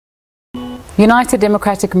United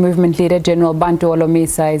Democratic Movement leader General Bantu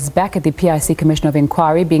Holomisa is back at the PIC Commission of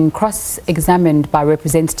Inquiry, being cross-examined by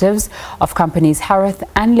representatives of companies Harrith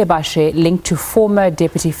and Lebashe linked to former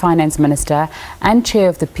Deputy Finance Minister and Chair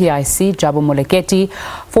of the PIC Jabu Moleketi,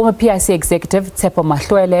 former PIC Executive Tshepo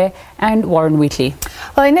Mahloele and Warren Wheatley.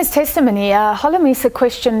 Well, in his testimony, Holomisa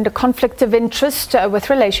questioned a conflict of interest with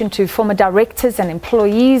relation to former directors and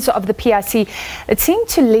employees of the PIC that seemed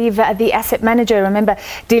to leave the asset manager, remember,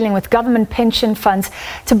 dealing with government pension funds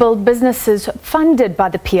to build businesses funded by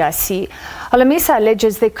the PIC. Holomisa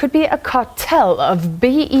alleges there could be a cartel of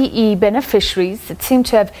BEE beneficiaries that seem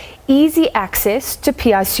to have easy access to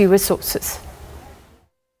PIC resources.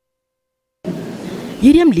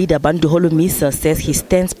 UDM leader Bantu Holomisa says he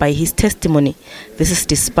stands by his testimony. This is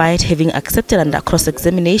despite having accepted under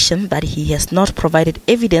cross-examination that he has not provided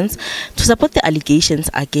evidence to support the allegations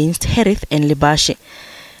against Harrith and Lebashe.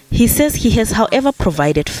 He says he has, however,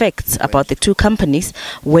 provided facts about the two companies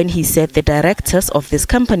when he said the directors of these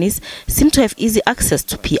companies seem to have easy access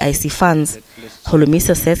to PIC funds.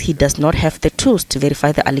 Holomisa says he does not have the tools to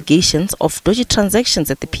verify the allegations of dodgy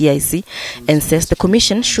transactions at the PIC and says the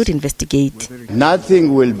commission should investigate.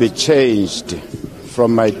 Nothing will be changed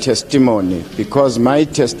from my testimony because my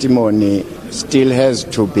testimony still has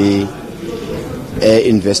to be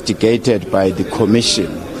investigated by the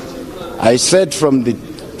commission. I said from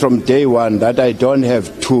day one that I don't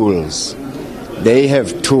have tools. They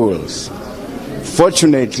have tools.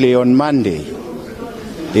 Fortunately, on Monday,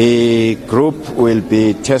 the group will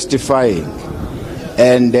be testifying,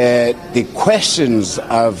 and the questions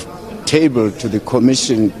I've tabled to the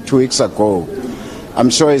commission 2 weeks ago, I'm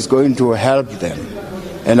sure is going to help them.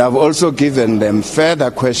 And I've also given them further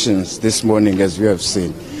questions this morning, as you have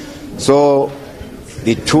seen. So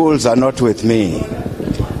the tools are not with me.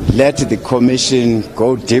 Let the commission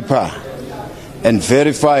go deeper and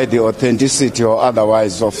verify the authenticity or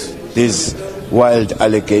otherwise of these wild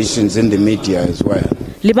allegations in the media as well.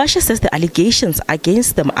 Lebashe says the allegations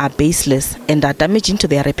against them are baseless and are damaging to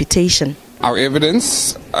their reputation. Our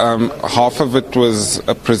evidence, half of it was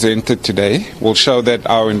presented today, will show that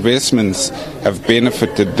our investments have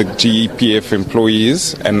benefited the GEPF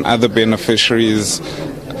employees and other beneficiaries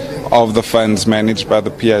of the funds managed by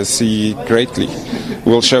the PIC greatly.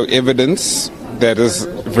 We'll show evidence that is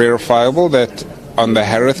verifiable that on the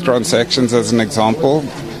Harrith transactions, as an example,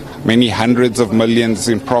 many hundreds of millions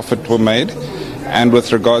in profit were made. And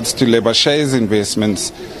with regards to Lebashe's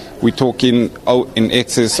investments, we're talking in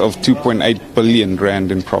excess of 2.8 billion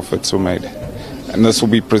rand in profits were made. And this will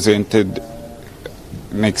be presented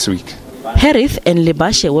next week. Harrith and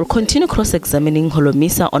Lebashe will continue cross-examining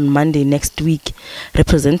Holomisa on Monday next week.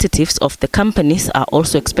 Representatives of the companies are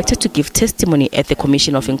also expected to give testimony at the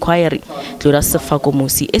Commission of Inquiry.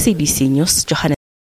 SABC News, Johannesburg.